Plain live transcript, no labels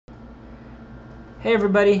Hey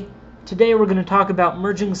everybody, today we're going to talk about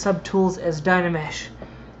merging subtools as Dynamesh.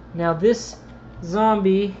 Now this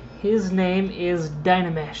zombie, his name is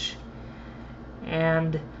Dynamesh,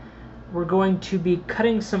 and we're going to be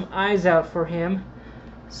cutting some eyes out for him.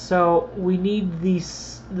 So we need the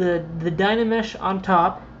Dynamesh on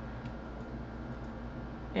top,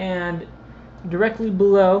 and directly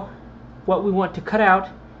below what we want to cut out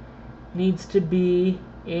needs to be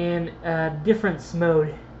in difference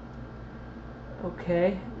mode.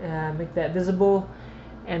 Okay, make that visible,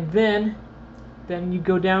 and then you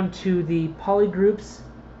go down to the polygroups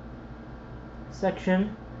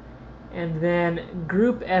section, and then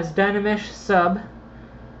group as Dynamesh sub.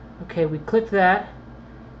 Okay, we click that,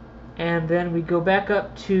 and then we go back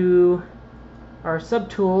up to our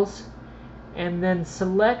subtools, and then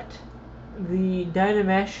select the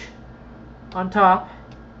Dynamesh on top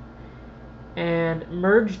and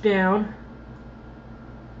merge down.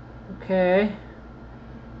 Okay.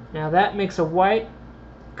 Now that makes a white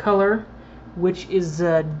color, which is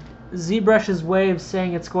ZBrush's way of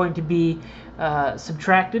saying it's going to be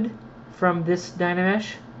subtracted from this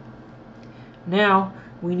Dynamesh. Now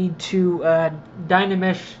we need to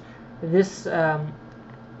Dynamesh this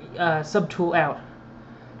subtool out.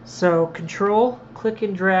 So Control, click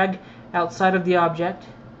and drag outside of the object.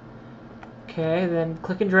 Okay, then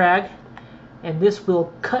click and drag, and this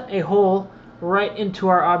will cut a hole right into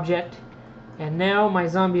our object. And now my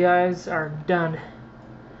zombie eyes are done.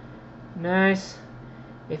 Nice.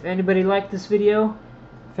 If anybody liked this video,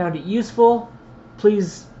 found it useful,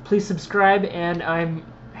 please subscribe, and I'm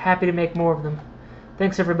happy to make more of them.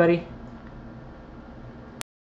 Thanks everybody.